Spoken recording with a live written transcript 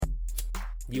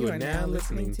You are now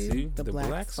listening to The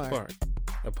Black Spark,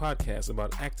 a podcast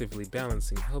about actively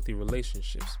balancing healthy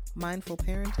relationships, mindful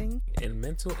parenting, and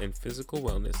mental and physical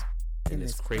wellness in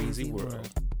this crazy world.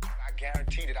 I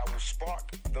guarantee that I will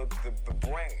spark the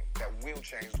brain that will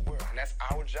change the world. And that's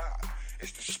our job,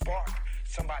 is to spark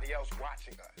somebody else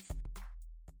watching us.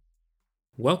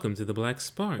 Welcome to The Black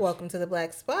Spark. Welcome to The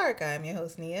Black Spark. I'm your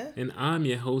host, Nia. And I'm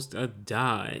your host,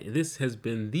 Adai. This has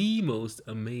been the most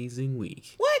amazing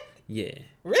week. What? Yeah.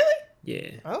 Really?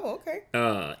 Yeah. Oh, okay.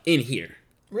 In here.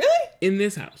 Really? In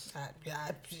this house.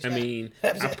 I mean,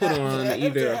 I put on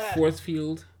either a force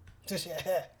field.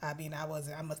 I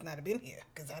must not have been here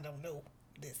because I don't know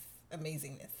this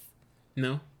amazingness.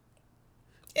 No.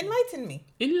 Enlighten me.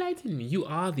 Enlighten me. You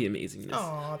are the amazingness.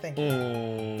 Oh, thank you.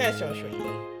 Oh. That's so sweet.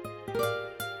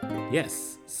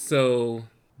 Yes. So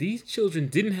these children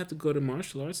didn't have to go to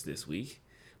martial arts this week,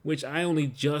 which I only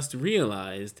just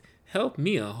realized helped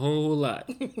me a whole lot.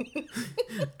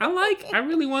 I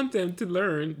really want them to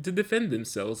learn to defend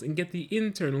themselves and get the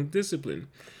internal discipline.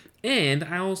 And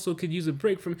I also could use a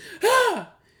break from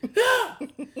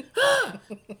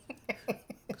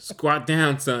Squat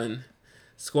down, son.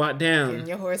 Squat down. In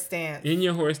your horse stance. In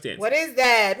your horse stance. What is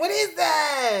that? What is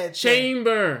that?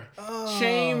 Chamber. Oh.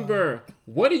 Chamber.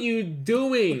 What are you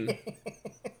doing?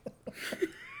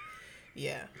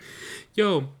 Yeah.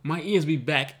 Yo, my ears be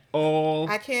back all.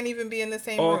 I can't even be in the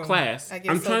same all room. class. I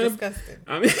get disgusted.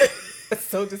 I'm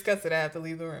So disgusted I have to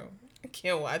leave the room. I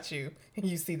can't watch you and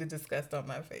you see the disgust on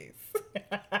my face.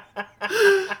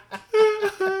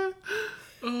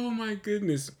 Oh my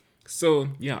goodness. So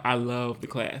yeah, I love the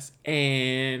class,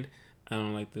 and I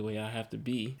don't like the way I have to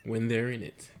be when they're in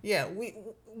it. Yeah, we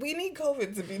need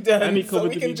COVID to be done. I need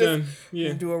COVID to be done.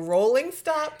 Yeah. Do a rolling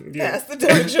stop past the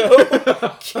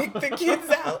dojo, kick the kids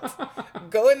out,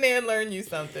 go in there and learn you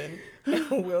something,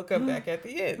 and we'll come back at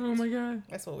the end. Oh my God.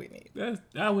 That's what we need.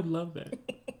 I would love that.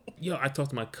 Yo, I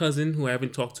talked to my cousin who I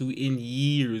haven't talked to in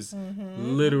years,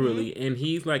 literally, and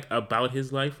he's like about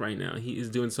his life right now. He is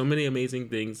doing so many amazing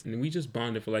things, and we just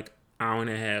bonded for like an hour and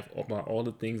a half about all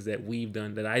the things that we've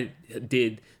done that I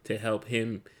did to help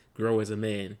him grow as a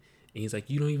man. And he's like,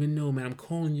 you don't even know, man. I'm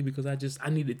calling you because I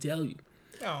need to tell you.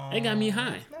 Aww, It got me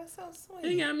high. That's so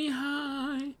sweet. It got me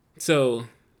high. So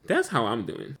that's how I'm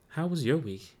doing. How was your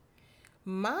week?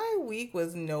 My week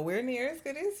was nowhere near as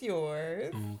good as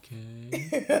yours. Okay.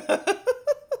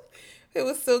 It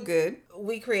was so good.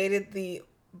 We created the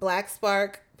Black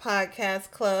Spark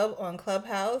Podcast Club on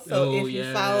Clubhouse. So if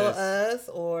you follow us,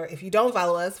 or if you don't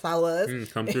follow us, follow us.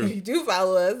 Come through. If you do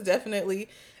follow us, definitely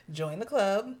join the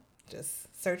club. Just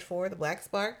search for the Black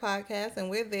Spark Podcast and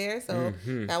we're there. So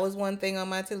that was one thing on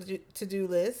my to-do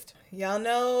list. Y'all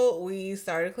know we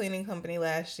started a cleaning company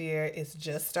last year. It's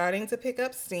just starting to pick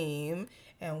up steam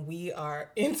and we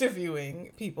are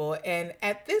interviewing people. And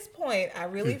at this point, I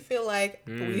really feel like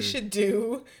we should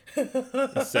do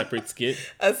a separate skit.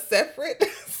 A separate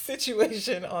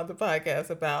situation on the podcast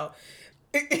about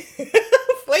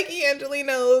flaky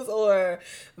Angelinos or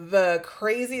the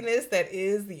craziness that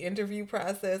is the interview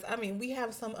process. I mean, we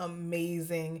have some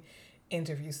amazing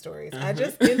interview stories. I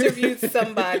just interviewed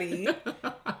somebody.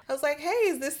 I was like, hey,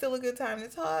 is this still a good time to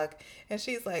talk? And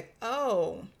she's like,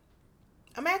 oh,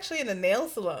 I'm actually in a nail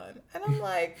salon. And I'm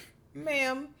like,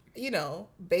 ma'am,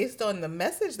 based on the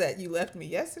message that you left me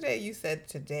yesterday, you said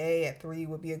today at 3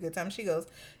 would be a good time. She goes,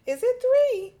 is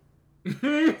it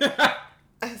 3?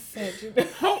 I said,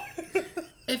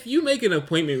 If you make an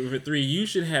appointment for 3, you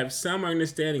should have some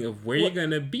understanding of where you're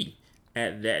going to be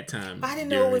at that time. I didn't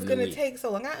know it was going to take so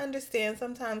long. I understand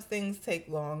sometimes things take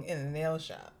long in a nail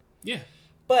shop. Yeah.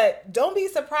 But don't be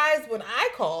surprised when I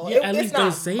call. Yeah, at least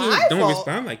don't say it. Don't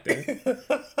respond like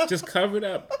that. Just cover it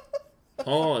up.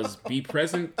 Pause. Be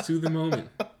present to the moment.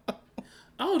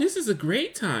 Oh, this is a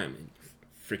great time.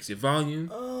 Fix your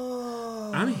volume.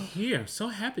 Oh. I'm here. I'm so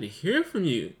happy to hear from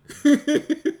you.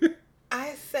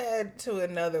 I said to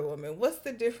another woman, what's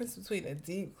the difference between a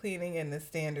deep cleaning and a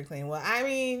standard cleaning? Well, I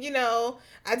mean,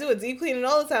 I do a deep cleaning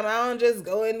all the time. I don't just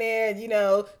go in there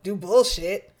and, do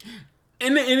bullshit.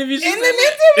 In the interview? In an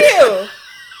interview.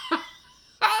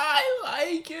 I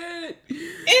like it. In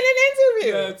an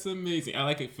interview. That's amazing. I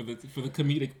like it for the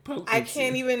comedic potency. I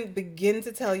can't even begin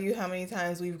to tell you how many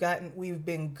times we've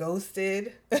been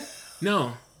ghosted.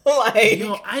 No. Like,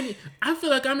 I feel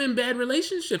like I'm in bad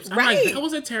relationships. I'm right. like, that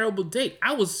was a terrible date.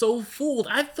 I was so fooled.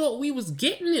 I thought we was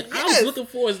getting it. Yes. I was looking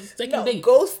for a second date.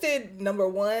 Ghosted, number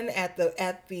one, at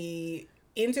the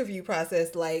interview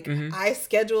process. Like, I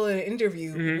schedule an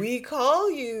interview. We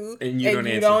call you and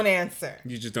you don't answer.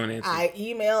 You just don't answer. I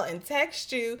email and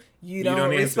text you. You don't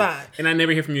respond. And I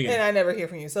never hear from you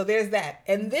again. So there's that.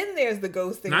 And then there's the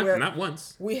ghosting where not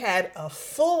once. We had a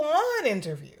full-on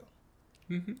interview.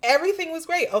 Everything was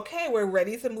great. Okay, we're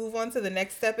ready to move on to the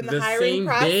next step in the hiring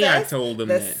process. The same day I told them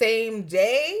that. The same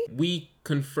day. We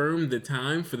confirmed the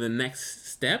time for the next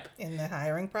step. In the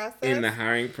hiring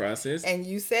process. And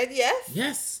you said yes?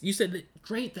 Yes. You said,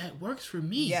 great, that works for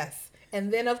me. Yes.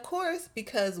 And then, of course,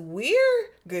 because we're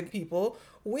good people,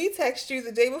 we text you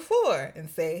the day before and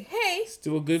say, hey.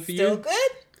 Still good for you? Still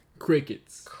good?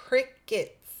 Crickets.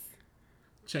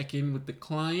 Check in with the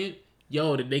client.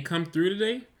 Yo, did they come through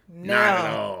today? No. Not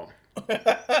at all.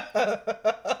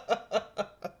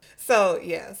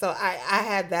 So I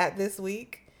had that this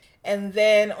week. And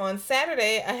then on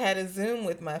Saturday, I had a Zoom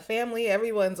with my family.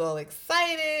 Everyone's all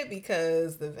excited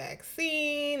because the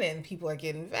vaccine and people are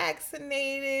getting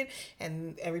vaccinated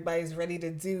and everybody's ready to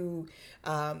do,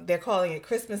 they're calling it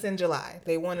Christmas in July.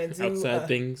 They want to do outside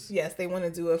things. Yes, they want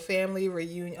to do a family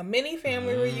reunion, a mini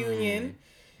family reunion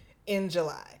in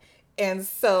July. And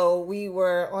so we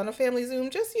were on a family Zoom,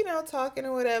 just, talking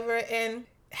or whatever. And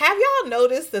have y'all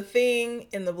noticed the thing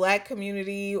in the Black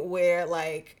community where,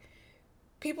 like,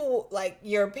 people, like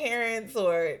your parents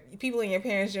or people in your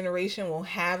parents' generation will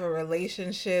have a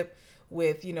relationship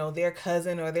with, their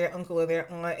cousin or their uncle or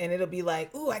their aunt, and it'll be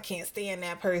like, ooh, I can't stand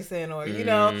that person, or,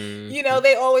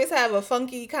 they always have a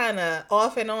funky kind of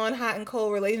off and on, hot and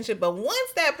cold relationship. But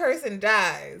once that person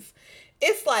dies,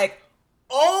 it's like,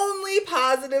 only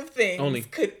positive things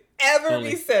could ever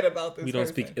be said about this person. We don't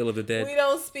speak ill of the dead. We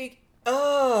don't speak,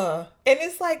 and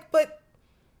it's like, but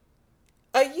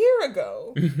a year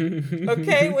ago,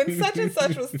 okay, when such and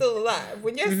such was still alive,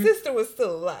 when your sister was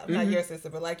still alive, not your sister,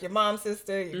 but like your mom's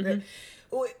sister, your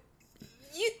y'all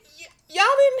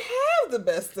didn't have the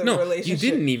best of relationship. You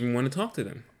didn't even want to talk to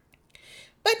them.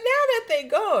 But now that they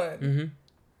gone,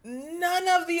 none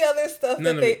of the other stuff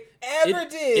they ever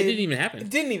did. It didn't even happen. It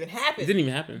didn't even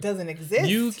happen. Doesn't exist.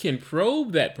 You can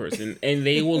probe that person and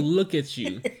they will look at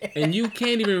you. And you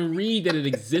can't even read that it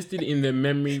existed in their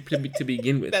memory to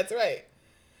begin with. That's right.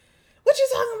 What you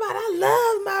talking about? I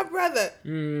love my brother.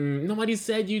 Nobody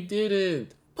said you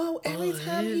didn't. But every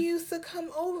time he used to come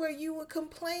over, you would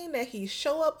complain that he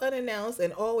show up unannounced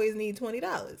and always need $20.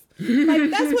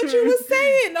 Like, that's what you were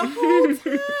saying the whole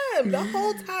time. The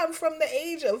whole time from the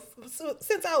age of,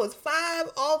 since I was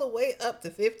 5 all the way up to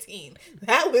 15.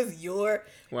 That was your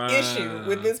issue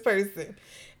with this person.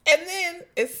 And then,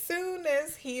 as soon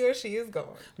as he or she is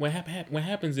gone. What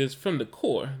happens is, from the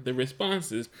core, the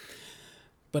response is,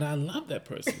 but I love that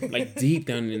person. Like, deep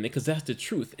down in there, because that's the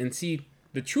truth. And see,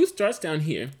 the truth starts down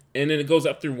here, and then it goes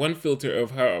up through one filter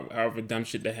of however dumb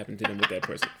shit that happened to them with that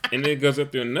person. And then it goes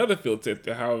up through another filter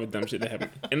to however dumb shit that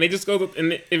happened. And they just go up,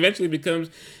 and it eventually becomes,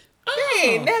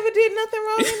 they never did nothing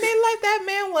wrong in their life. That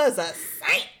man was a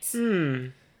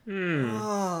saint.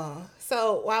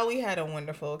 So while we had a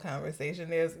wonderful conversation,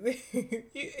 there's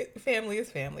family is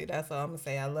family. That's all I'm going to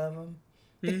say. I love them.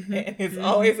 And it's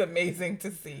always amazing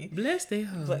to see. Bless their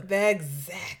heart. But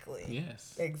exactly.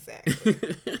 Yes. Exactly.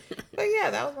 But yeah,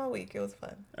 that was my week. It was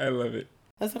fun. I love it.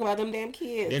 Let's talk about them damn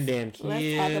kids.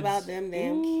 Let's talk about them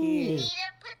damn kids.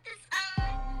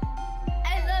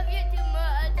 I love you too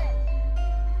much.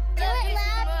 Do it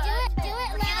loud. Do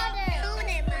it louder.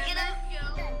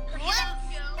 What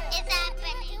is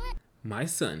happening? My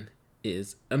son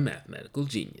is a mathematical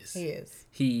genius. He is.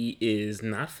 He is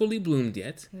not fully bloomed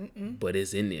yet, but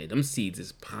it's in there. Them seeds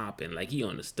is popping. Like he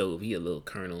on the stove. He a little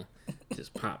kernel.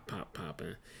 Just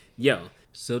popping. Yo,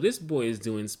 so this boy is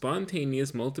doing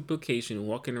spontaneous multiplication,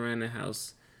 walking around the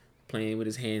house, playing with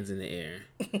his hands in the air,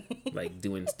 like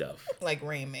doing stuff. Like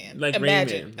Rain Man. Like Rain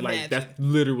Man. Like that's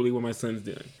literally what my son's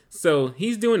doing. So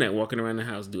he's doing that, walking around the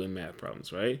house doing math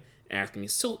problems, right? Asking me,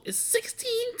 so it's 16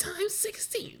 times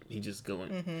 16. He just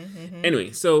going.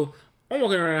 Anyway, so I'm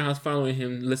walking around the house following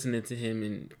him, listening to him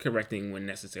and correcting when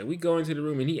necessary. We go into the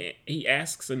room and he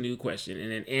asks a new question and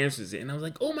then answers it. And I was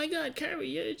like, oh my God, Carrie,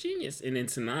 you're a genius. And then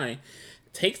Sinai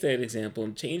takes that example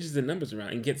and changes the numbers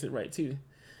around and gets it right too.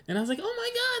 And I was like, oh my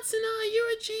God, Sinai,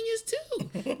 you're a genius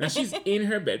too. Now she's in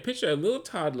her bed. Picture a little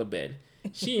toddler bed.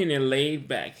 She in there laid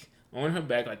back on her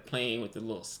back, like playing with the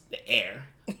air.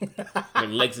 With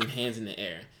legs and hands in the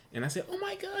air. And I said, oh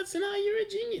my God, Sinai, you're a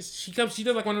genius. She does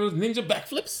like one of those ninja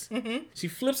backflips. She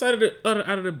flips out of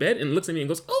the bed and looks at me and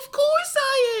goes, of course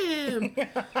I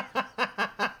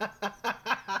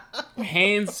am.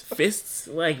 Hands, fists,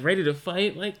 like ready to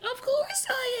fight. Like, of course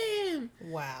I am.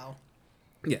 Wow.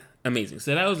 Yeah, amazing.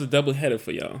 So that was a double header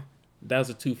for y'all. That was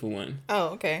a 2-for-1. Oh,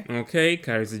 okay. Okay,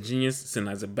 Kyrie's a genius.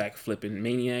 Sanai's a backflipping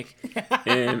maniac.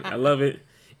 And I love it.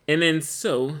 And then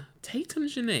so Tatum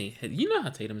and Janae, you know how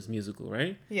Tatum is musical,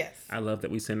 right? Yes. I love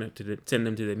that we send them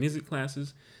to their music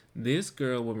classes. This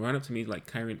girl will run up to me like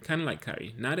Kyrie, kind of like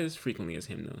Kyrie, not as frequently as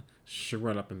him though. She'll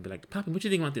run up and be like, "Papa, what you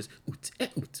think about this?" What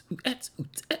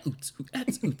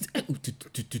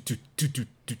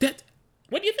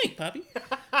do you think, Poppy?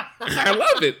 I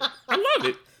love it. I love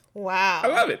it. Wow. I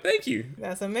love it. Thank you.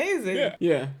 That's amazing.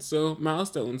 Yeah. So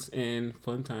milestones and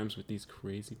fun times with these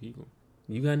crazy people.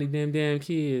 You got any damn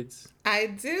kids? I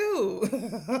do.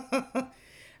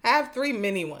 I have 3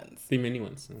 mini ones. 3 mini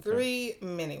ones. Okay. 3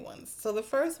 mini ones. So the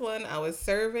first one, I was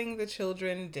serving the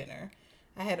children dinner.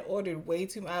 I had ordered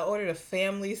I ordered a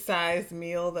family-sized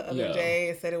meal the other day.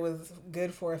 It said it was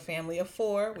good for a family of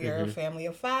 4. We are a family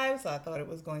of 5, so I thought it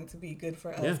was going to be good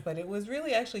for us. Yeah. But it was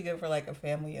really actually good for like a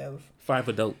family of 5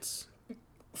 adults.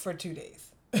 For 2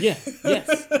 days. Yeah.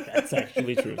 Yes. That's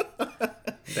actually true.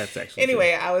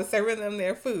 Anyway, I was serving them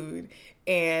their food,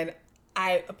 and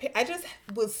I just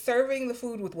was serving the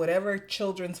food with whatever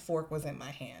children's fork was in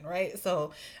my hand, right?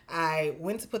 So I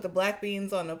went to put the black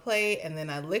beans on the plate, and then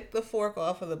I licked the fork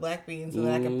off of the black beans so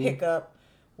that I could pick up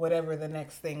whatever the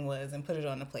next thing was and put it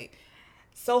on the plate.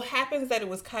 So happens that it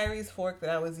was Kyrie's fork that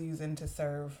I was using to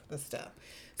serve the stuff.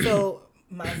 So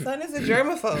my son is a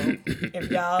germaphobe,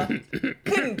 if y'all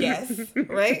couldn't guess,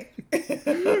 right?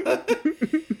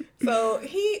 So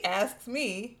he asks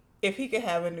me if he could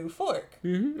have a new fork.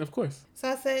 Of course. So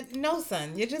I said, "No,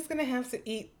 son, you're just going to have to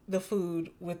eat the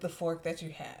food with the fork that you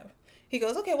have." He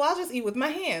goes, "Okay, well, I'll just eat with my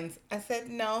hands." I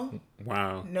said, "No.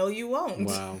 Wow. No, you won't.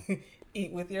 Wow.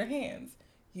 Eat with your hands.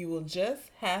 You will just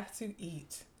have to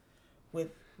eat with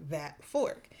that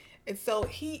fork." And so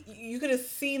you could have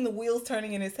seen the wheels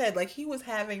turning in his head. Like he was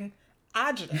having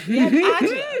agita. He had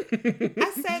agita.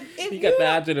 I said, he got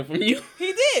the agita from you.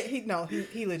 He did.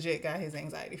 He legit got his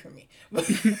anxiety from me. But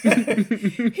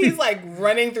he's like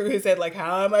running through his head like,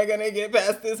 how am I going to get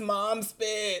past this mom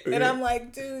spit? And I'm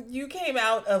like, dude, you came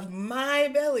out of my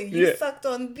belly. You sucked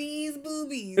on these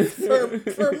boobies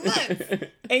for months.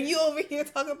 And you over here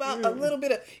talking about a little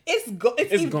bit of, it's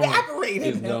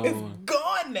evaporated now. It's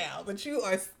gone now. But you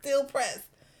are still pressed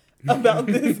about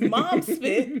this mom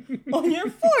spit on your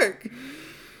fork.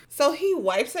 So he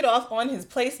wipes it off on his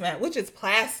placemat, which is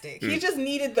plastic. He just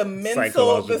needed the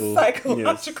mental, the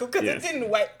psychological, because it didn't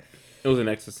wipe. It was an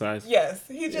exercise. Yes.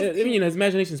 His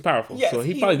imagination is pourful. Yes, so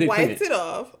he probably did clean wiped it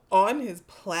off on his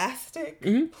plastic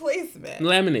placemat.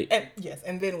 Laminate.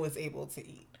 And then was able to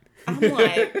eat. I'm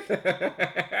like,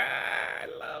 I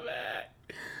love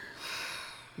it.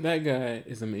 That guy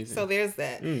is amazing. So there's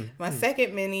that. My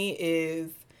second mini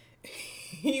is,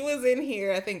 he was in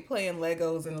here, I think, playing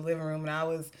Legos in the living room, and I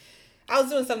was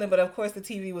doing something, but of course the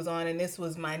TV was on, and this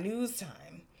was my news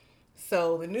time.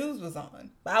 So the news was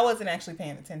on, but I wasn't actually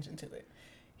paying attention to it.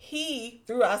 He,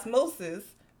 through osmosis,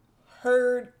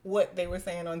 heard what they were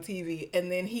saying on TV,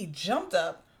 and then he jumped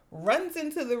up, runs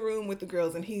into the room with the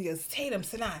girls, and he goes, "Tatum,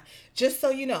 Sanai, just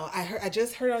so you know, I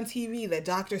just heard on TV that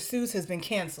Dr. Seuss has been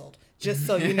canceled. Just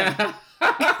so you know."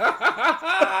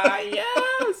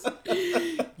 Yes.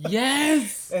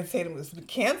 Yes. And Tatum was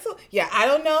canceled? Yeah, I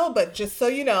don't know, but just so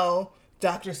you know,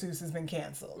 Dr. Seuss has been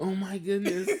canceled. Oh my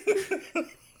goodness.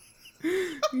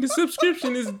 The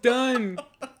subscription is done.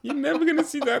 You're never going to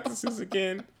see Dr. Seuss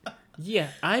again. Yeah,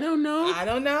 I don't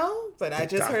know, but I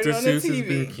just heard it on the TV. Dr. Seuss has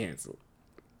been canceled.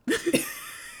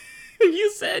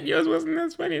 You said yours wasn't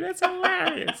as funny. That's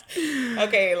hilarious.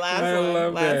 Okay,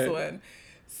 last one.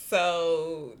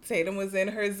 So Tatum was in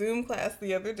her Zoom class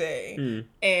the other day,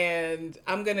 and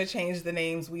I'm going to change the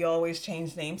names. We always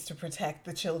change names to protect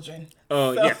the children.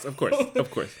 Oh, so, yes, of course.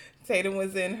 Tatum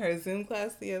was in her Zoom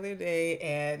class the other day,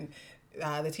 and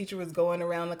the teacher was going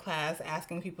around the class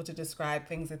asking people to describe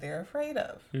things that they're afraid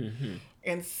of. Mm-hmm.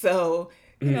 And so,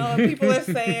 people are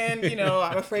saying,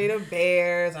 I'm afraid of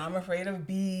bears, I'm afraid of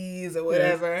bees, or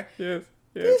whatever. Yes.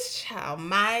 This child,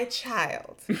 my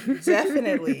child,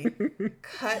 definitely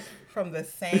cut from the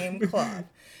same cloth,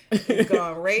 is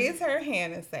going to raise her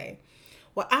hand and say,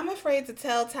 "Well, I'm afraid to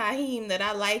tell Taheem that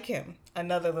I like him,"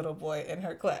 another little boy in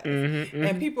her class.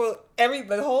 And people,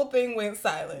 the whole thing went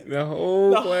silent. The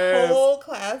whole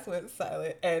class went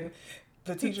silent. And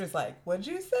the teacher's like, "What'd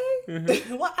you say?"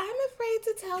 "Well, I'm afraid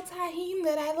to tell Taheem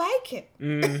that I like him."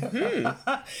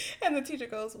 And the teacher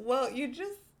goes, "Well, you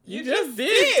just did. You just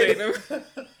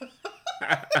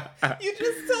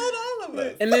told all of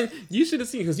us." And then you should have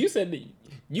seen, because you said that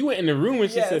You were in the room when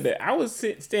she Yes. said that. I was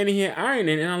standing here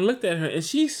ironing, and I looked at her, and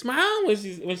she smiled when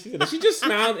she said that. She just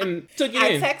smiled and took it I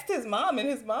in. texted his mom, and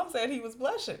his mom said he was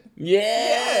blushing.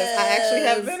 Yes. I actually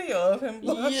have video of him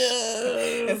blushing.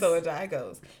 Yes. And so Adai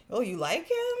goes, "Oh, you like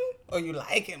him? Or you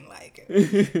like him like him?"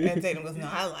 And Tatum goes, "No,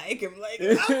 I like him like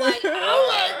him." I'm like, oh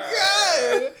my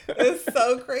God. It's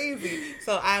so crazy.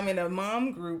 So I'm in a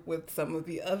mom group with some of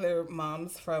the other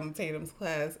moms from Tatum's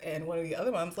class, and one of the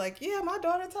other moms like, "Yeah, my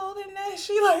daughter told him that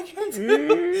she liked him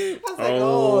too." I was like,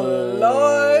 oh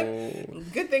Lord.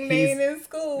 Good thing they ain't in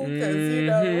school, because, you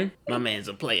know. My man's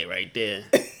a player right there.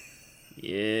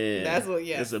 Yeah. That's what,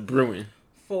 yeah. It's a brewing.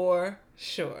 For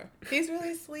sure. He's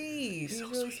really sweet. He's so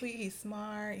really sweet. He's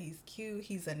smart. He's cute.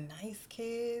 He's a nice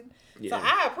kid. Yeah. So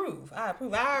I approve. I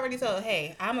already told,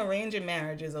 hey, I'm arranging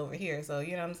marriages over here. So,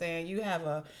 you know what I'm saying? You have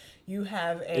a You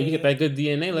get that good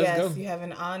DNA, let's go. Yes, you have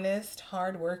an honest,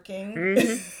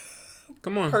 hardworking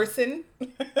Come on. person,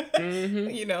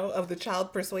 you know, of the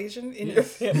child persuasion in your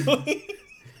family.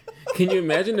 Can you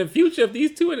imagine the future if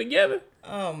these two are together?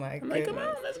 Oh my I'm goodness. like, come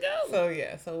on, let's go. So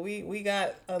yeah, so we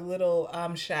got a little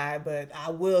I'm shy, but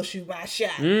I will shoot my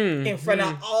shot in front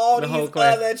of all The whole these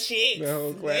class. other chicks. The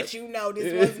whole class. Let you know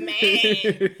this was man.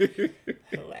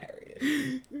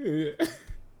 Hilarious.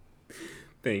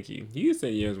 Thank you. You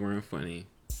said yours weren't funny.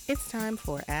 It's time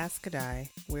for Ask Adai,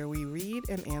 where we read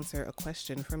and answer a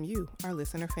question from you, our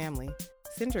listener family.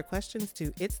 Send your questions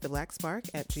to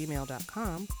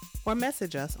itstheblackspark@gmail.com or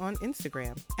message us on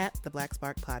Instagram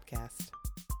 @theblacksparkpodcast.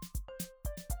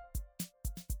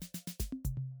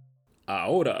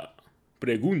 Ahora,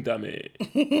 pregúntame.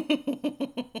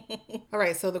 All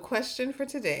right, so the question for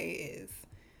today is,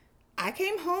 I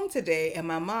came home today and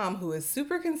my mom, who is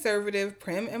super conservative,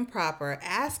 prim, and proper,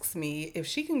 asks me if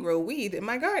she can grow weed in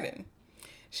my garden.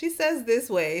 She says this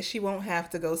way she won't have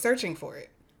to go searching for it.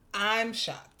 I'm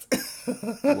shocked.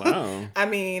 Wow. I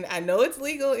mean, I know it's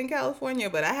legal in California,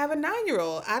 but I have a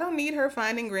 9-year-old. I don't need her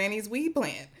finding Granny's weed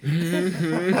plant.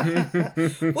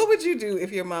 What would you do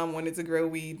if your mom wanted to grow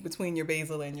weed between your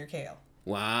basil and your kale?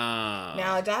 Wow.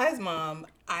 Now, Adai's mom,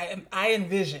 I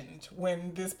envisioned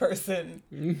when this person,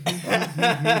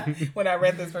 when I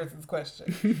read this person's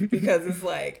question, because it's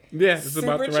like, Yeah, it's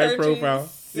about the right profile.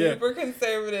 Super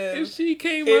conservative. If she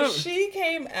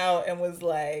came out and was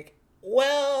like,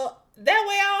 well, that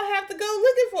way I don't have to go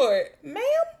looking for it,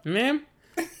 Ma'am,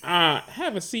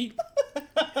 have a seat.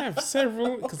 Have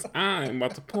several, because I'm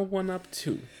about to pull one up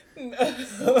too.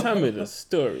 Tell me the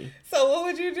story. So what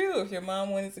would you do if your mom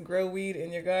wanted to grow weed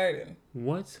in your garden?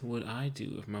 What would I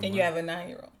do if my mom... And you have a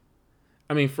 9-year-old.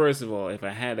 I mean, first of all, if I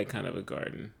had that kind of a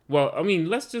garden... Well, I mean,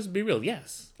 let's just be real.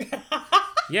 Yes.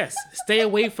 Yes. Stay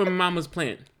away from mama's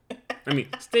plant. I mean,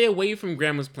 stay away from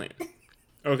grandma's plant.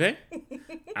 Okay?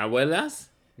 Abuelas,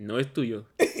 no es tuyo.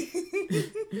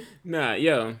 Nah,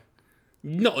 yo.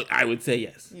 No, I would say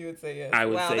yes. You would say yes. I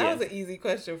would say that yes. was an easy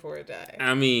question for a die.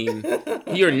 I mean,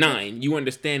 you're 9. You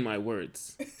understand my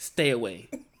words. Stay away.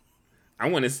 I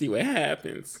want to see what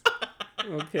happens.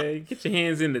 Okay? Get your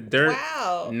hands in the dirt.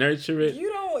 Wow. Nurture it.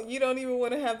 You don't even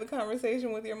want to have the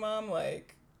conversation with your mom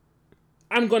like...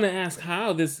 I'm going to ask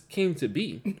how this came to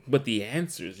be, but the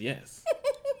answer is yes.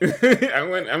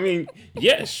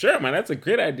 Yeah, sure, man. That's a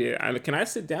great idea. Can I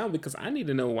sit down? Because I need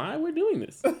to know why we're doing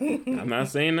this. I'm not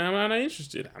saying I'm not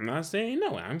interested. I'm not saying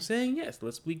no. I'm saying yes.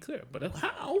 Let's be clear. But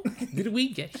how did we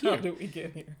get here? How did we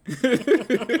get here?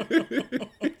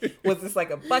 Was this like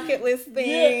a bucket list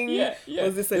thing? Yeah.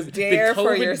 Was this a dare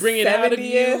for your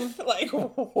 70th? Like,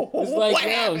 It's like, what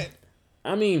happened?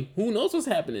 I mean, who knows what's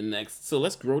happening next? So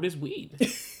let's grow this weed.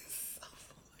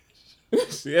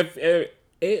 So foolish.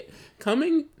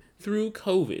 Coming through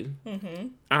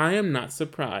COVID, I am not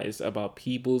surprised about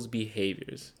people's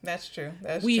behaviors. That's true.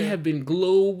 We have been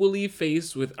globally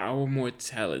faced with our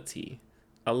mortality.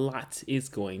 A lot is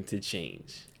going to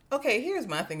change. Okay, here's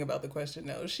my thing about the question,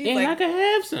 though. She's And like, I can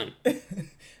have some.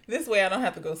 this way I don't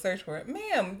have to go search for it.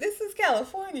 Ma'am, this is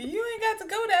California. You ain't got to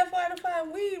go that far to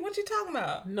find weed. What you talking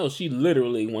about? No, she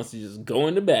literally wants to just go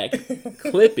in the back,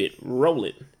 clip it, roll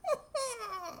it.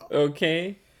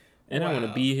 Okay? And I want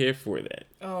to be here for that.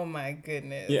 Oh my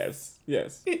goodness. Yes.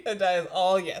 That is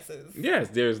all yeses. Yes,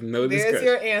 there's no discussion. There's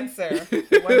your answer.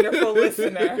 Wonderful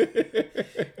listener.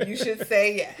 You should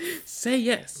say yes. Say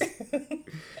yes.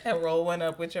 And roll one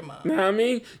up with your mom. Know what I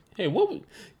mean? Hey, what would...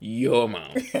 Your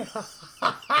mom.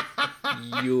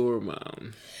 Your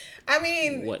mom. I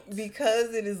mean, What?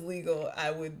 Because it is legal,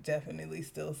 I would definitely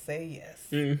still say yes.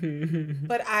 Mm-hmm.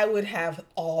 But I would have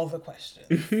all the questions.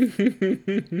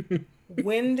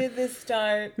 When did this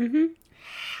start?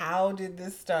 How did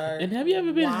this start? And have you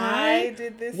ever been high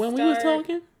did this when start? we was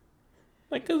talking?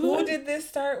 Like, who did this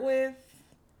start with?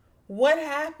 What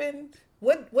happened?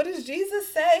 What does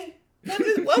Jesus say?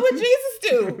 What would Jesus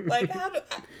do? Like, how do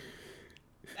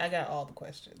I got all the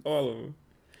questions. All of them.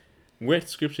 What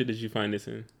scripture did you find this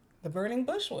in? The burning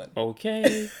bush one.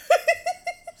 Okay.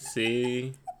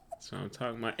 See? That's what I'm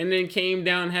talking about. And then came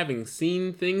down having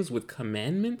seen things with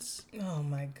commandments. Oh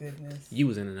my goodness. You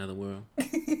was in another world.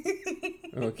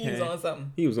 Okay. He was on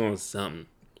something. He was on something.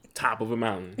 Top of a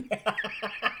mountain.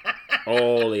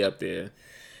 All the way up there.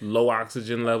 Low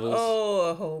oxygen levels. Oh,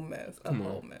 a whole mess. A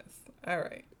whole mess. All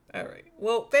right.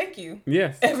 Well, thank you.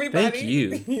 Yes. Everybody. Thank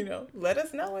you. You know, let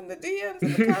us know in the DMs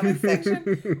in the comment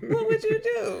section. What would you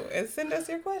do? And send us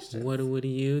your questions. What would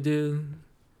you do?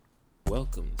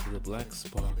 Welcome to the Black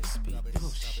Spark Speak.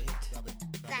 Oh, shit.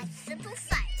 That's simple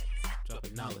science.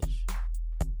 Dropping knowledge.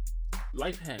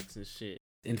 Life hacks and shit.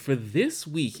 And for this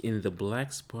week in the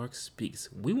Black Spark Speaks,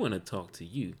 we want to talk to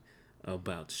you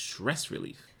about stress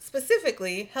relief.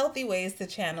 Specifically, healthy ways to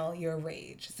channel your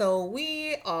rage. So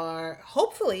we are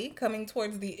hopefully coming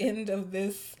towards the end of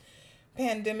this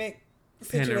pandemic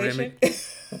situation.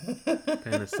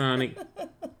 Panasonic.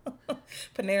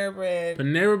 Panera Bread.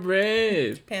 Panera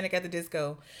Bread. Panic at the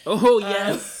Disco. Oh,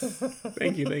 yes.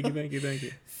 Thank you.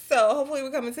 So hopefully we're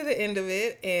coming to the end of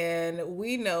it. And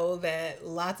we know that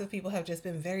lots of people have just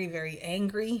been very, very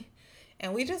angry.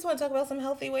 And we just want to talk about some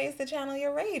healthy ways to channel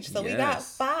your rage. So we got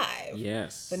 5.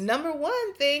 Yes. The number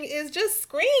 1 thing is just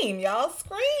scream, y'all.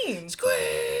 Scream.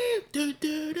 Scream. Do,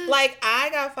 do, do. Like, I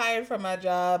got fired from my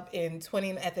job towards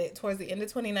the end of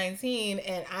 2019,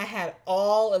 and I had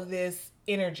all of this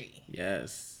energy.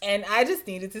 Yes. And I just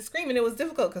needed to scream, and it was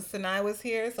difficult because Sanai was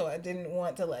here, so I didn't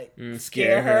want to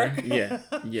scare her. Yeah.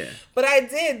 But I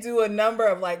did do a number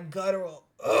of guttural.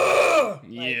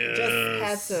 Yes. Just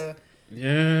had to.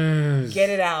 Yes. Get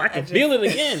it out. I can feel it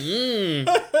again. You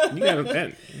got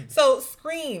that. So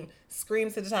scream. Scream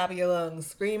to the top of your lungs.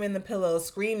 Scream in the pillow.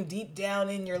 Scream deep down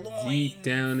in your loins. Deep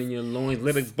down in your loins.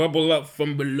 Let it bubble up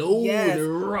from below. Yes.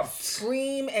 Erupt.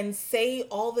 Scream and say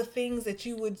all the things that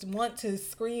you would want to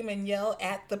scream and yell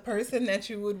at the person that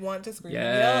you would want to scream and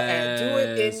yell at.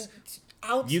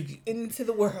 Do it into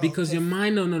the world. Because your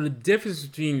mind don't know the difference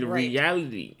between the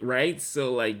reality, right?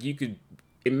 So you could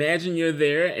imagine you're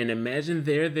there and imagine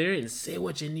they're there and say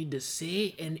what you need to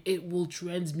say and it will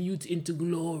transmute into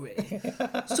glory.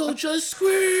 So just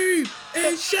scream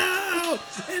and shout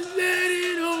and let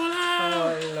it all out.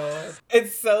 Oh, Lord. And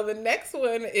so the next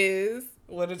one is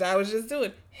what I was just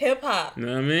doing. Hip hop. You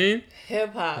know what I mean?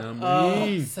 Hip hop.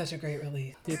 Oh, such a great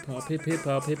release. Hip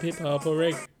hop, all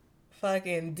right.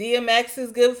 Fucking DMX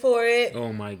is good for it.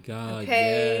 Oh my God,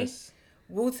 okay. Yes.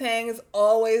 Wu-Tang is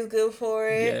always good for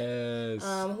it. Yes.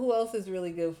 Who else is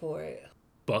really good for it?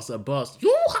 Bust.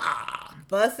 Yoo-ha!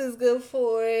 Bus is good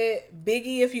for it.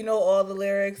 Biggie, if you know all the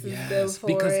lyrics, is good for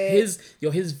it. Because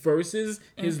his verses,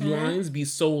 his lines be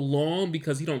so long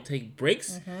because he don't take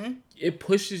breaks. It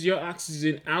pushes your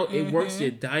oxygen out. It works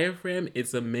your diaphragm.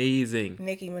 It's amazing.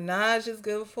 Nicki Minaj is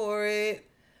good for it.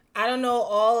 I don't know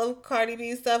all of Cardi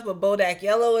B's stuff, but Bodak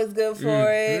Yellow is good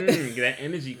for it. That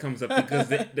energy comes up because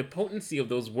the potency of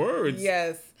those words.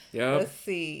 Yes. Yep. Let's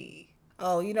see.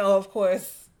 Oh, of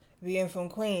course, being from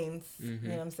Queens, you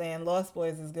know what I'm saying? Lost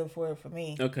Boys is good for it for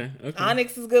me. Okay.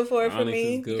 Onyx is good for it for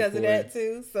me because of that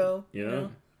too. So, yeah,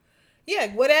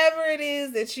 whatever it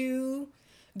is that you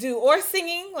do, or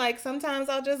singing. Sometimes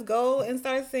I'll just go and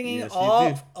start singing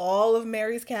all of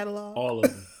Mary's catalog. All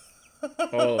of them.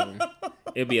 All of them.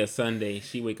 It'll be a Sunday.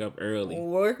 She wake up early.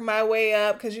 Work my way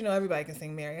up because everybody can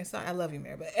sing Mary. Sorry, I love you,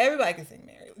 Mary, but everybody can sing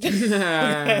Mary.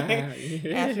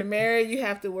 After Mary, you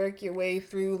have to work your way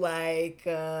through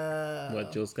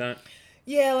what, Jill Scott?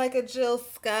 Yeah, like a Jill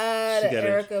Scott, a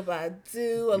Erykah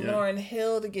Badu, a Lauryn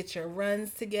Hill to get your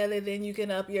runs together. Then you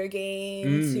can up your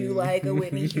game to a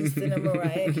Whitney Houston, a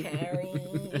Mariah Carey.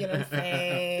 You know what I'm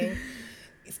saying?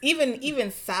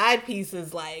 Even side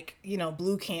pieces like,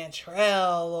 Blue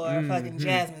Cantrell or fucking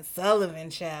Jasmine Sullivan,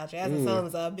 child. Jasmine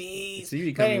Sullivan's a beast. So you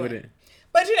be coming with it.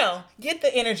 But, get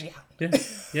the energy out.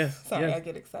 Yes. Sorry, I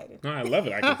get excited. No, I love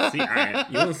it. I can see.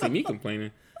 You don't see me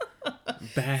complaining.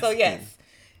 Basking. So, yes.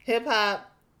 Hip-hop,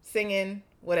 singing,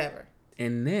 whatever.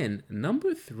 And then,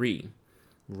 number 3,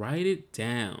 write it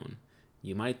down.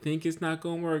 You might think it's not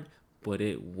going to work, but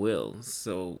it will.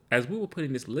 So, as we were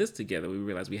putting this list together, we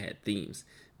realized we had themes.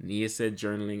 Nia said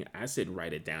journaling. I said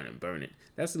write it down and burn it.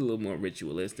 That's a little more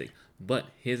ritualistic. But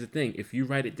here's the thing. If you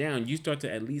write it down, you start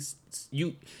to at least,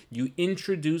 you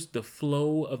introduce the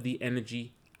flow of the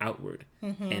energy outward.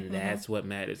 And that's what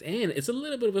matters. And it's a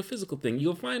little bit of a physical thing.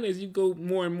 You'll find as you go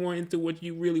more and more into what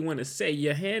you really want to say,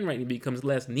 your handwriting becomes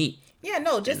less neat. Yeah,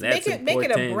 no, just make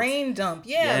it a brain dump.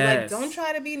 Yeah, like don't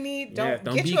try to be neat. Don't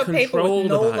get you a paper with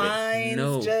no lines.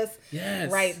 No. Just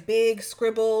write big,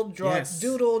 scribble,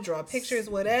 doodle, draw pictures,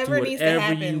 whatever needs to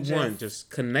happen. You want. Just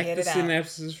connect the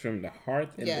synapses from the heart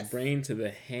and the brain to the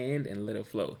hand and let it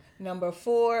flow. Number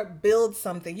 4, build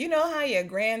something. You know how your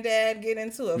granddad get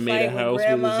into a fight with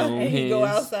grandma and he go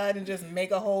outside and just make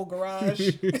a whole garage?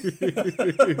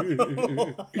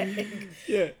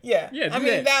 Yeah. I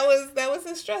mean, that was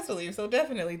his stress relief. So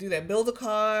definitely do that. Build a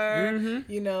car,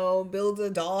 build a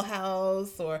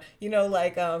dollhouse, or,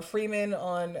 like Freeman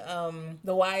on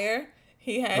The Wire.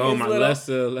 He had his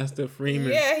little... Lester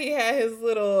Freeman. Yeah, he had his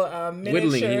little miniature...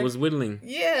 Whittling. He was whittling.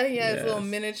 Yeah, he had his little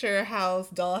miniature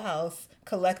dollhouse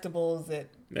collectibles that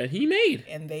he made.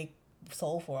 And they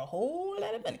sold for a whole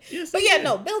lot of money. Yes, but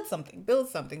build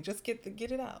something. Just get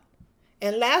it out.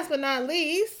 And last but not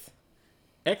least...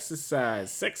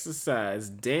 Exercise,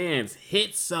 dance,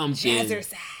 hit something.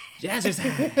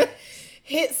 Jazzercise.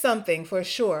 Hit something for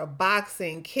sure.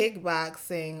 Boxing,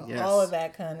 kickboxing, all of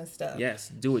that kind of stuff. Yes,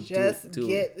 do it. Just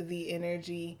get the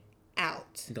energy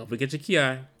out. Don't forget your ki.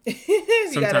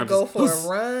 You gotta go for a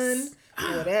run,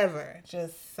 whatever.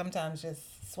 Sometimes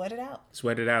just sweat it out.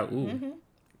 Sweat it out. Ooh. Mm-hmm.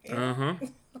 Yeah.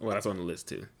 Well, that's on the list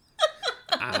too.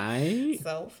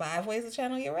 So 5 ways to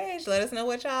channel your rage. Let us know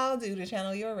what y'all do to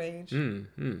channel your rage.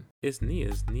 It's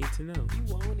Nia's Need to Know.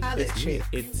 It's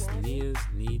Nia's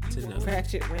Need to Know.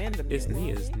 Ratchet random. It's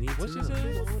Nia's Need to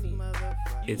Know.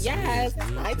 It's Nia's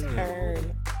my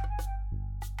turn.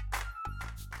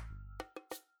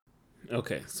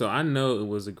 Okay, so I know it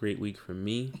was a great week for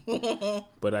me,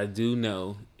 but I do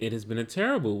know it has been a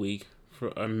terrible week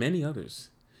for many others.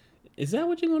 Is that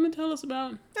what you're going to tell us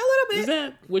about? A little bit. Is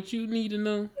that what you need to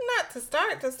know? Not to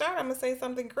start. To start, I'm going to say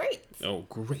something great. Oh,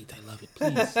 great. I love it.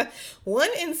 Please. 1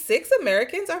 in 6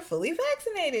 Americans are fully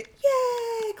vaccinated.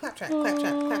 Yay! Clap track.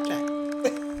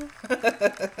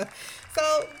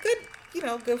 So,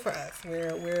 good for us.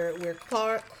 We're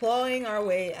clawing our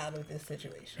way out of this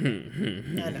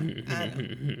situation. I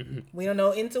know. We don't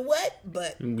know into what,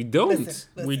 but... We don't.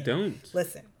 Listen. We don't.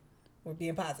 Listen. We're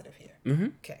being positive here. Mm-hmm.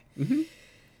 Okay. Mm-hmm.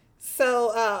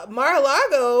 So,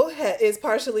 Mar-a-Lago is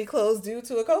partially closed due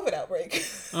to a COVID outbreak.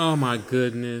 Oh, my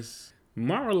goodness.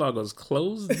 Mar-a-Lago's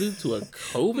closed due to a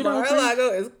COVID outbreak?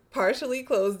 Mar-a-Lago is partially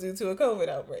closed due to a COVID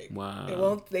outbreak. Wow.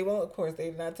 They won't, of course,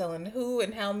 they're not telling who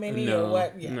and how many or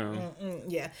what. Yeah. No.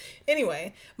 Yeah.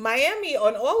 Anyway, Miami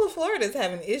and all of Florida is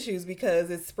having issues because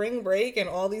it's spring break and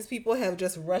all these people have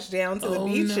just rushed down to the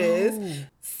beaches. No.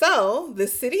 So, the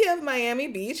city of Miami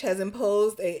Beach has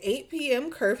imposed a 8 p.m.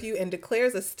 curfew and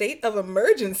declares a state of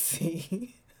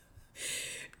emergency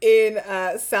in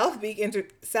South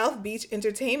Beach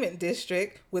Entertainment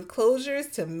District, with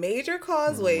closures to major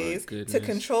causeways to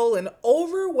control an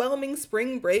overwhelming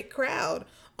spring break crowd.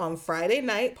 On Friday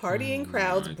night, partying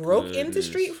crowds broke into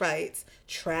street fights,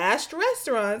 trashed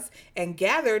restaurants, and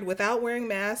gathered without wearing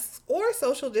masks or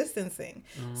social distancing.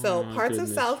 So parts of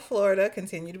South Florida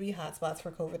continue to be hotspots for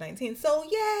COVID-19. So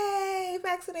yay,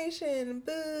 vaccination,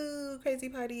 boo, crazy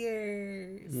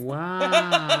partiers.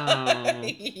 Wow.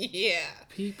 Yeah.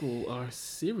 People are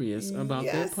serious about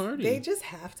their party. They just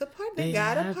have to party. They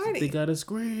gotta party. They gotta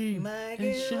scream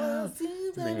and shout.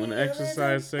 They want to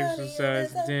exercise,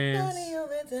 dance.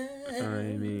 I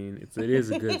mean, it is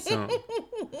a good song.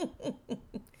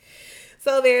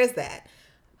 So there's that.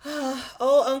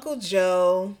 Oh, Uncle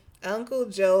Joe. Uncle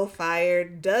Joe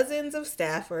fired dozens of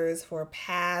staffers for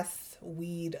past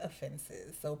weed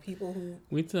offenses. So people who...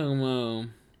 We talking about...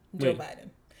 Joe Biden.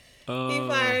 He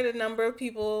fired a number of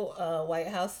people, White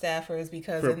House staffers,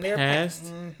 because for in their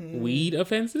past weed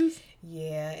offenses?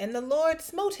 Yeah, and the Lord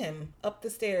smote him up the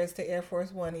stairs to Air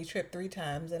Force One. He tripped 3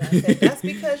 times, and I said, that's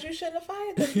because you shouldn't have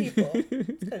fired them people.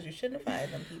 It's because you shouldn't have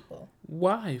fired them people.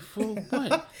 Why? For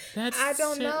what? I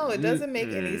don't know. It doesn't make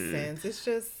any sense. It's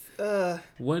just...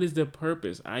 What is the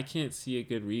purpose? I can't see a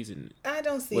good reason. I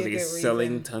don't see a good reason. Were they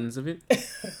selling tons of it?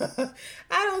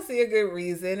 I don't see a good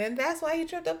reason, and that's why he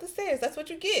tripped up the stairs. That's what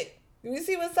you get. You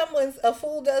see when a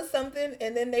fool does something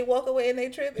and then they walk away and they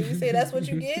trip and you say that's what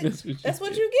you get? That's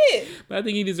what you get. But I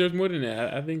think he deserves more than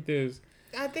that. I think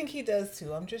he does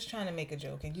too. I'm just trying to make a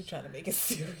joke and you trying to make it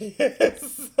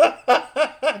serious.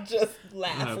 Just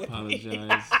laugh. I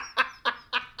apologize.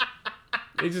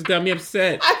 They just got me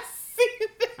upset. I see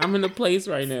that. I'm in a place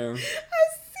right now. I see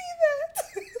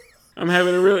that. I'm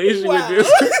having a real issue with this.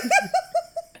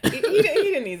 He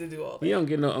didn't need to do all that. You don't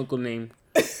get no uncle name.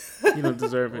 You don't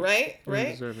deserve it. Right? You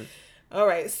don't deserve it. All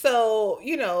right. So,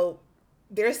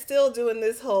 they're still doing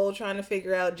this whole trying to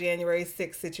figure out January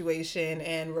 6th situation,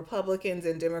 and Republicans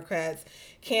and Democrats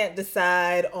can't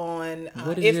decide on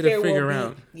what is if there there to figure will be.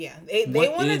 out? Yeah, they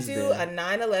What want to is do there? a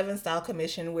 9/11 style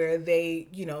commission where they,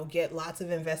 get lots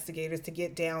of investigators to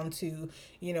get down to,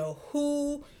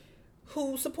 who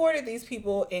supported these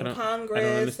people in Congress. I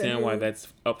don't understand and why who- that's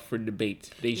up for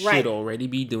debate. They Right. should already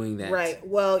be doing that. Right.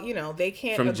 Well, they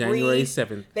can't From agree. January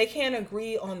 7th. They can't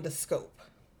agree on the scope.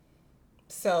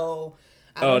 So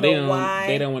I Oh, don't know why.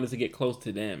 they don't want us to get close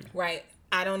to them. Right.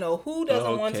 I don't know who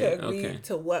doesn't want to agree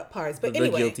to what parts, but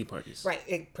anyway, the guilty parties.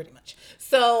 Right, pretty much.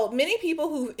 So many people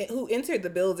who entered the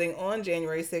building on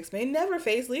January 6th may never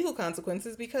face legal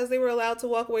consequences because they were allowed to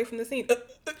walk away from the scene.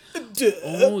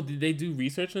 Oh, did they do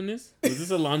research on this? Was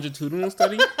this a longitudinal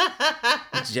study?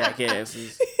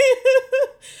 Jackasses.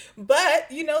 But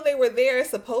they were there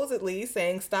supposedly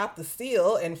saying stop the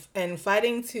steal and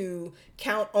fighting to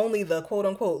count only the quote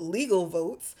unquote legal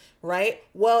votes, right?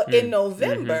 Well, in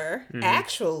November,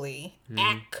 actually,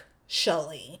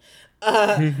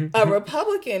 a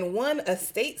Republican won a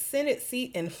state Senate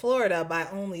seat in Florida by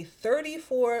only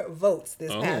 34 votes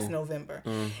this past November.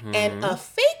 And a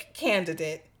fake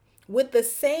candidate with the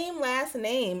same last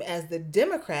name as the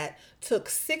Democrat took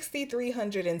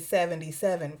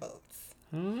 6,377 votes.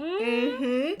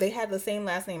 They had the same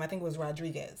last name. I think it was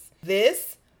Rodriguez.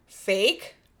 This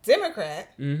fake Democrat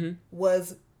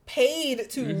was paid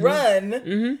to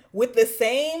run with the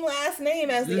same last name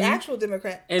as the actual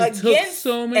Democrat And took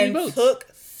so many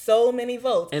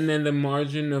votes. And then the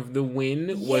margin of the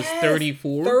win was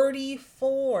 34?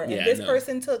 34. And Yeah, this no.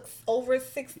 person took over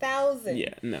 6,000.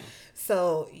 Yeah, no.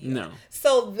 So, No.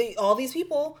 So all these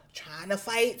people trying to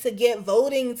fight to get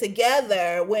voting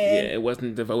together when... Yeah, it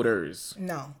wasn't the voters.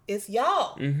 No, it's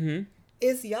y'all.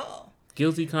 It's y'all.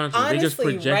 Guilty conscience. They just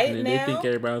Honestly, projecting right it. now, They think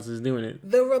everybody else is doing it.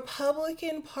 The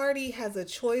Republican Party has a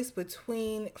choice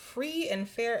between free and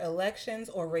fair elections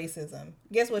or racism.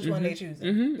 Guess which one they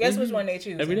choosing? Guess which one they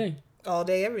choosing? Every day. All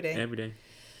day, every day. Every day.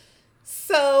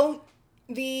 So,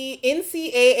 the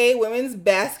NCAA women's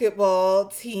basketball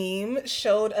team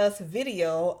showed us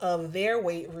video of their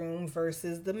weight room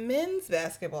versus the men's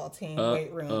basketball team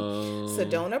weight room.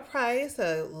 Sedona Price,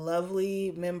 a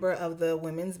lovely member of the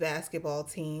women's basketball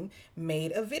team,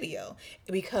 made a video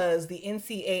because the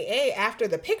NCAA, after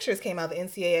the pictures came out, the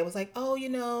NCAA was like,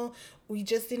 we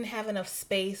just didn't have enough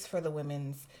space for the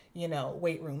women's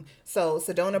weight room. So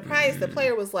Sedona Price, the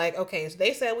player, was like, okay, so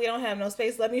they said we don't have no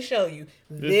space. Let me show you.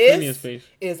 There's plenty of space.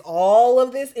 Is all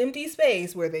of this empty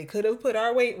space where they could have put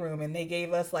our weight room, and they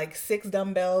gave us like 6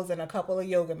 dumbbells and a couple of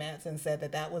yoga mats and said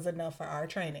that was enough for our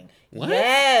training. What?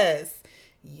 Yes.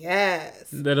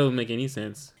 That doesn't make any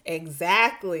sense.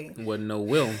 Exactly. Wasn't no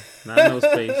will. Not no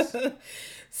space.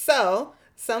 So,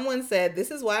 someone said,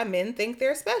 this is why men think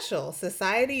they're special.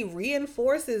 Society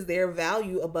reinforces their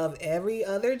value above every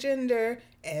other gender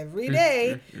every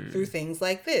day through things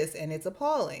like this, and it's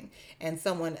appalling. And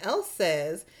someone else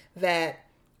says that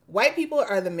white people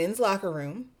are the men's locker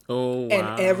room. Oh, wow.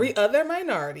 And every other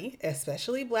minority,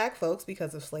 especially black folks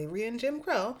because of slavery and Jim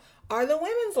Crow, are the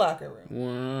women's locker room.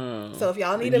 Wow. So if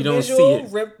y'all need And a you don't visual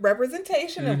see it.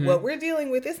 representation of what we're dealing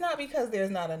with, it's not because there's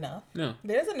not enough. No.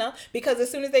 There's enough. Because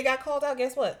as soon as they got called out,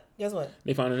 guess what?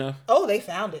 They found enough? Oh, they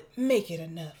found it. Make it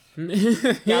enough.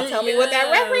 Y'all tell me what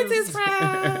that reference is from.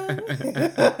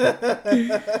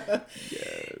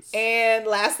 Yes. And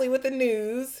lastly, with the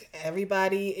news,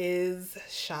 everybody is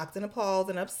shocked and appalled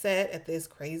and upset at this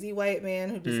crazy white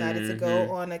man who decided to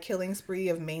go on a killing spree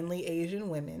of mainly Asian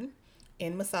women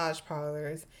in massage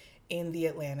parlors in the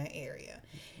Atlanta area.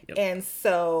 Yep. And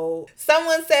so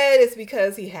someone said it's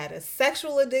because he had a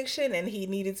sexual addiction and he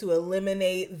needed to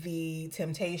eliminate the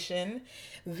temptation.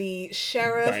 The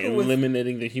sheriff By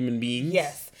eliminating the human beings?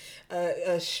 Yes.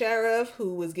 A sheriff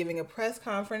who was giving a press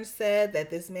conference said that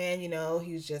this man, he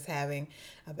was just having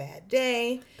a bad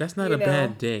day. That's not a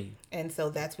bad day. And so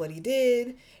that's what he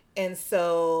did. And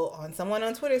so someone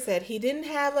on Twitter said he didn't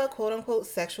have a quote unquote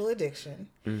sexual addiction.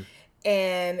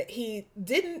 And he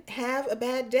didn't have a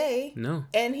bad day. No.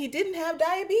 And he didn't have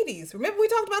diabetes. Remember we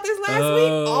talked about this last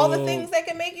week? All the things that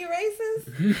can make you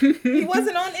racist? He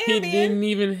wasn't on Ambien. He didn't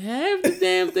even have the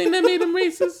damn thing that made him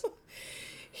racist.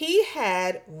 He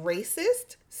had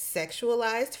racist,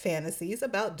 sexualized fantasies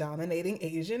about dominating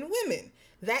Asian women.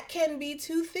 That can be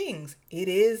 2 things. It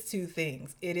is 2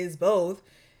 things. It is both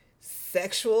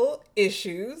sexual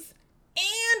issues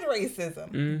and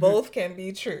racism. Both can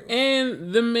be true.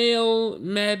 And the male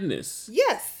madness.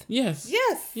 Yes. Yes.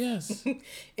 Yes. Yes.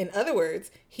 In other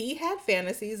words, he had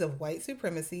fantasies of white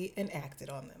supremacy and acted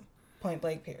on them. Point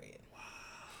blank, period. Wow.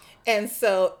 And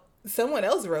so Someone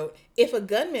else wrote, if a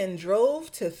gunman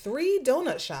drove to 3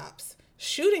 donut shops,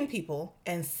 shooting people,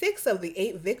 and 6 of the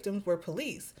 8 victims were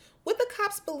police, would the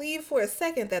cops believe for a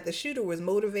second that the shooter was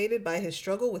motivated by his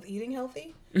struggle with eating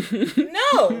healthy?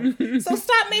 No. So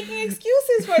stop making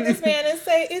excuses for this man and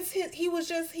say he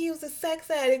was a sex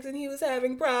addict and he was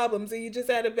having problems and he just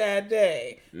had a bad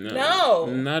day. No.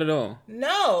 Not at all.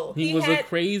 No. He was a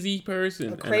crazy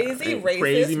person. A crazy racist.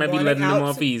 Crazy might be letting him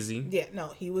off easy. Yeah, no.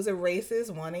 He was a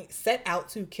racist set out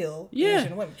to kill Yeah.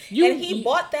 Asian women. And he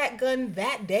bought that gun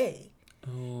that day.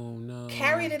 Oh, no.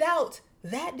 Carried it out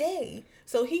that day.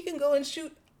 So he can go and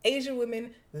shoot Asian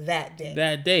women that day.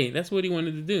 That day. That's what he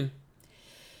wanted to do.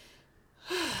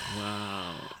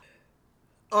 Wow.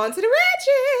 On to the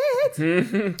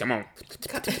ratchet. Come on.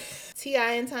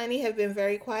 T.I. and Tiny have been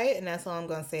very quiet, and that's all I'm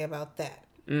going to say about that.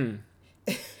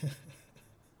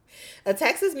 A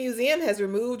Texas museum has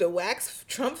removed a wax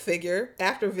Trump figure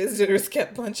after visitors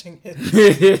kept punching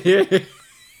it.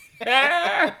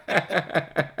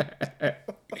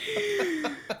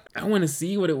 I want to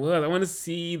see what it was. I want to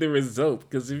see the result.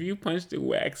 Because if you punch the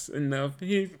wax enough,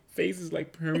 his face is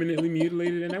like permanently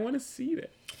mutilated. And I want to see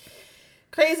that.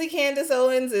 Crazy Candace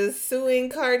Owens is suing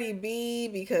Cardi B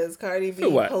because Cardi B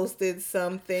posted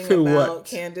something about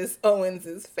Candace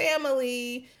Owens'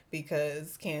 family.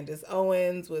 Because Candace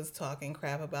Owens was talking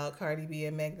crap about Cardi B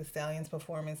and Meg Thee Stallion's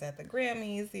performance at the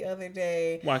Grammys the other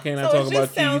day. Why can't I talk about you?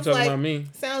 You talking about me?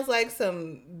 Sounds like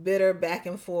some bitter back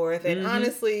and forth. And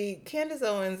honestly, Candace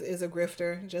Owens is a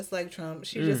grifter, just like Trump.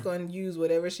 She's just going to use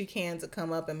whatever she can to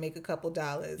come up and make a couple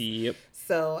dollars. Yep.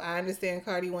 So I understand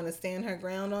Cardi want to stand her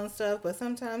ground on stuff, but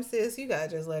sometimes, sis, you gotta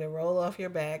just let it roll off your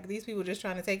back. These people just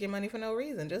trying to take your money for no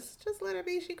reason. Just let her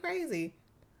be. She crazy.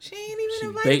 She ain't even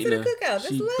invited to the cookout.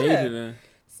 Just let her.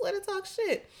 Just let her talk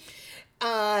shit.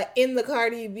 In the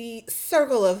Cardi B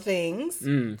circle of things.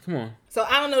 Come on. So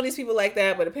I don't know these people like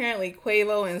that, but apparently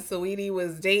Quavo and Saweetie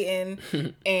was dating,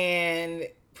 and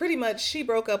pretty much she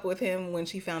broke up with him when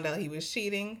she found out he was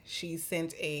cheating. She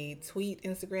sent a tweet,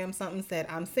 Instagram, something, said,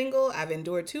 "I'm single. I've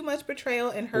endured too much betrayal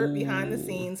and hurt behind the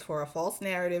scenes for a false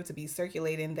narrative to be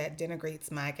circulating that denigrates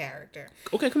my character.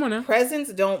 Okay, come on now.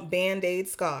 Presents don't band-aid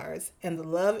scars, and the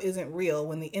love isn't real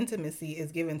when the intimacy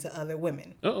is given to other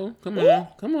women." Uh-oh, come on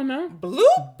now. Come on now.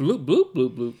 Bloop. Bloop, bloop,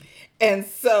 bloop, bloop. And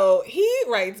so he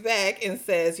writes back and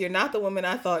says, "You're not the woman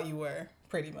I thought you were,"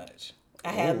 pretty much.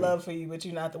 I had love for you, but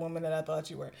you're not the woman that I thought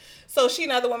you were. So she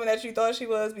not the woman that you thought she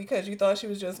was because you thought she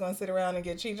was just going to sit around and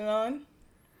get cheated on?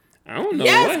 I don't know.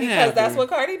 Yes, what because happened. that's what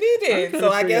Cardi B did. So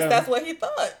I guess that's what he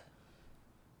thought.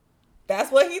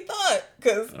 That's what he thought.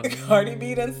 Because Cardi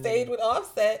B done stayed with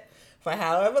Offset for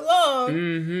however long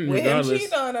with him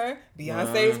cheating on her.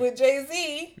 Beyonce's with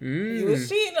Jay-Z. He was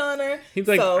cheating on her. He's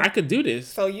like, I could do this.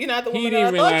 So you're not the woman he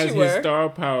that I thought you were. didn't realize his star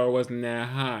power wasn't that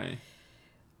high.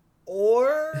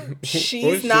 Or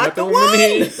she's not the one.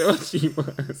 He thought she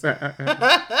was. They're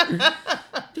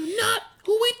not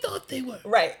who we thought they were.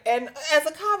 Right. And as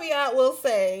a caveat, we'll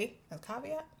say,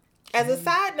 as a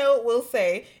side note, we'll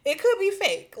say it could be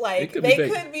fake. Like they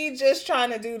could be just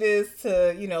trying to do this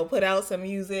to, put out some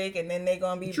music and then they're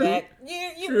going to be back.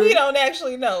 We don't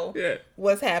actually know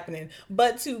what's happening.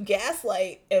 But to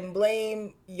gaslight and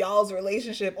blame y'all's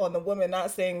relationship on the woman not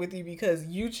staying with you because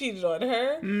you cheated on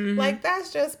her, like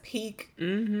that's just peak.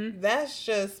 That's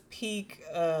just peak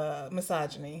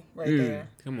misogyny right there.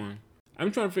 Come on.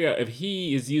 I'm trying to figure out if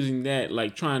he is using that,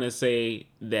 like trying to say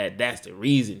that that's the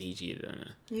reason he cheated on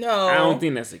her. No. I don't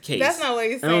think that's the case. That's not what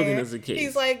he's saying. I don't think that's the case.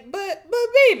 He's like, but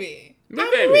baby,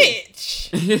 I'm rich.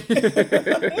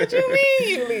 What you mean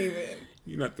you leaving?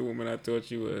 You're not the woman I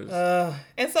thought you was.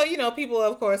 And so, people,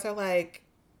 of course, are like,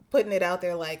 putting it out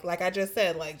there like I just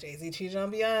said, like Jay-Z cheated on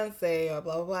Beyonce or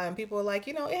blah, blah, blah. And people are like,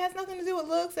 it has nothing to do with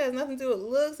looks. It has nothing to do with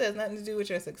looks. It has nothing to do with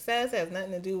your success. It has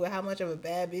nothing to do with how much of a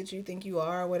bad bitch you think you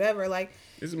are or whatever. Like,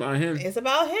 it's about him. It's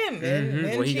about him.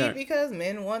 Men cheat because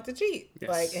men want to cheat. Yes.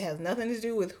 Like, it has nothing to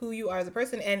do with who you are as a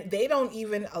person. And they don't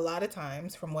even, a lot of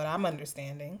times, from what I'm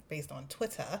understanding, based on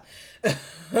Twitter,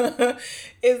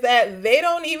 is that they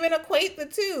don't even equate the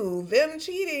two. Them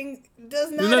cheating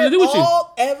does not at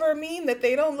all ever mean that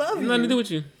they don't love you. Nothing to do with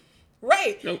you.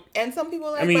 Right. Nope. And some people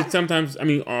are like...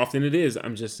 often it is.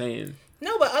 I'm just saying.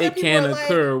 No, but other people are like... It can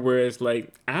occur where it's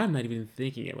like, I'm not even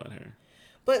thinking about her.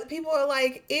 But people are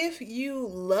like, if you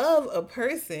love a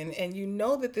person and you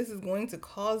know that this is going to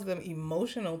cause them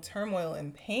emotional turmoil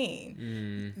and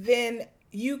pain, then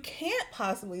you can't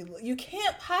possibly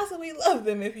love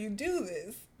them if you do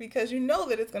this because you know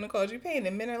that it's going to cause you pain.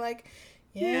 And men are like,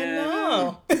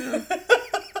 no.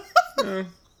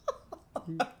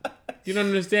 You don't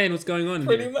understand what's going on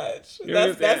Pretty here. much.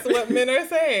 That's what men are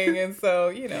saying. And so,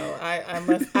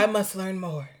 I must learn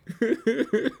more.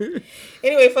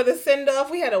 Anyway, for the send-off,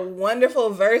 we had a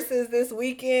wonderful Verzuz this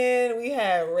weekend. We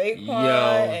had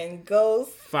Raekwon and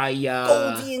Ghost. Fire.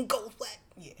 Goldie and Ghost.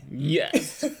 Yeah.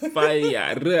 Yes.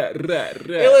 Fire.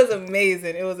 It was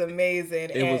amazing.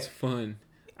 It was fun.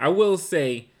 I will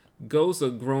say, Ghost a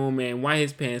grown man. Why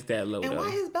his pants that low, and though? why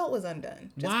his belt was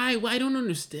undone? Why? I don't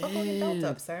understand. Hold your belt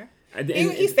up, sir.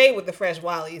 He stayed with the fresh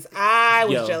Wallies. I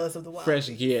was jealous of the Wallies.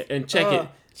 Fresh gear. And check it.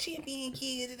 Champion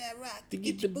kid to that rock To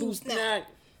get the boost knock.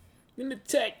 In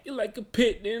attack, you're like a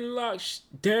pit, then lock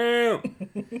down.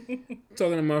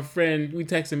 Talking to my friend, we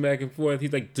texting back and forth.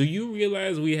 He's like, do you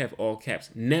realize we have all caps?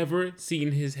 Never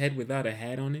seen his head without a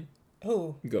hat on it?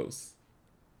 Who? Ghost.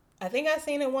 I think I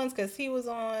seen it once because he was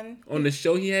on the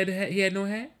show. He had no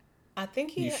hat. I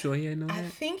think You sure he had no hat? I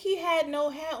think he had no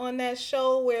hat on that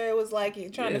show where it was like you're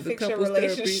trying to fix your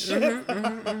relationship. I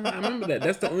remember that.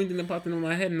 That's the only thing that popped into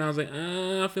my head, and I was like,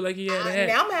 I feel like he had a hat.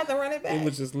 Now I'm gonna have to run it back. It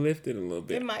was just lifted a little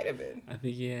bit. It might have been. I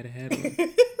think he had a hat on.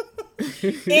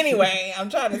 Anyway, I'm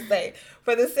trying to say,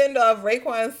 for the send-off,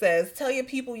 Raekwon says, tell your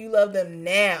people you love them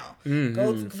now. You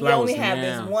only have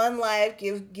this one life.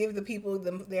 Give the people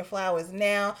their flowers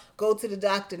now. Go to the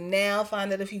doctor now.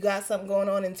 Find out if you got something going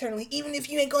on internally. Even if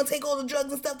you ain't going to take all the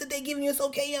drugs and stuff that they giving you, it's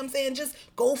okay. You know what I'm saying? Just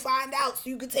go find out so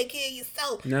you can take care of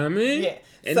yourself. Know what I mean? Yeah.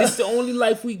 And it's the only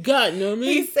life we got, you know what I mean?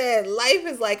 He said, life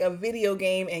is like a video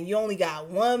game and you only got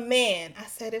one man. I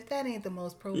said, if that ain't the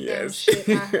most profound shit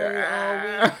I heard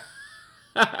all week.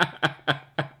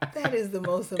 That is the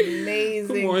most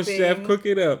amazing Come on, thing chef, cook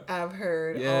it up. I've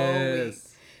heard all week.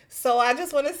 So I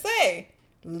just want to say,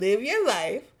 live your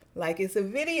life like it's a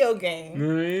video game,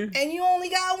 and you only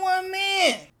got one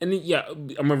man. And then,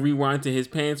 I'm gonna rewind to his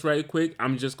pants right quick.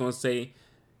 I'm just gonna say,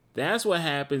 that's what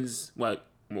happens. Well,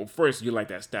 first, you like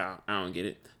that style. I don't get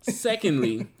it.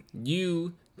 Secondly,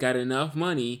 you got enough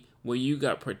money where you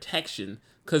got protection.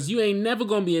 Because you ain't never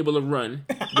going to be able to run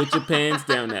with your pants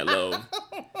down that low.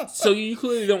 So you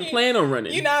clearly don't plan on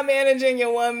running. You're not managing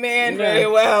your one man very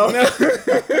well. Because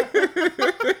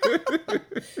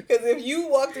if you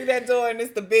walk through that door and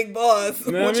it's the big boss,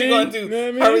 what you going to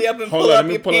do? Hurry up and pull up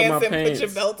your pants and put your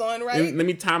belt on, right? Let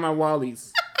me tie my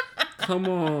Wallies. Come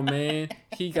on, man.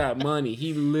 He got money.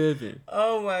 He living.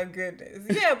 Oh, my goodness.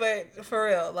 Yeah, but for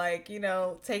real,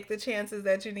 take the chances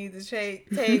that you need to take.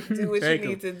 Do what you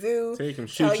need to do. Take him.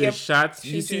 Shoot your shots.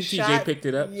 You see TJ picked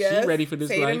it up. Yes. She ready for this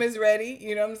life. Tatum is ready.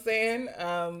 You know what I'm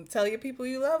saying? Tell your people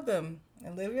you love them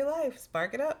and live your life.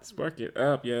 Spark it up. Spark it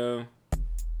up, yo.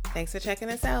 Thanks for checking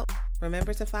us out.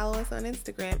 Remember to follow us on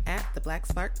Instagram at The Black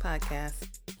Spark Podcast.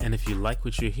 And if you like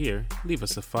what you hear, leave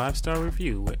us a 5-star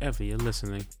review wherever you're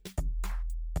listening.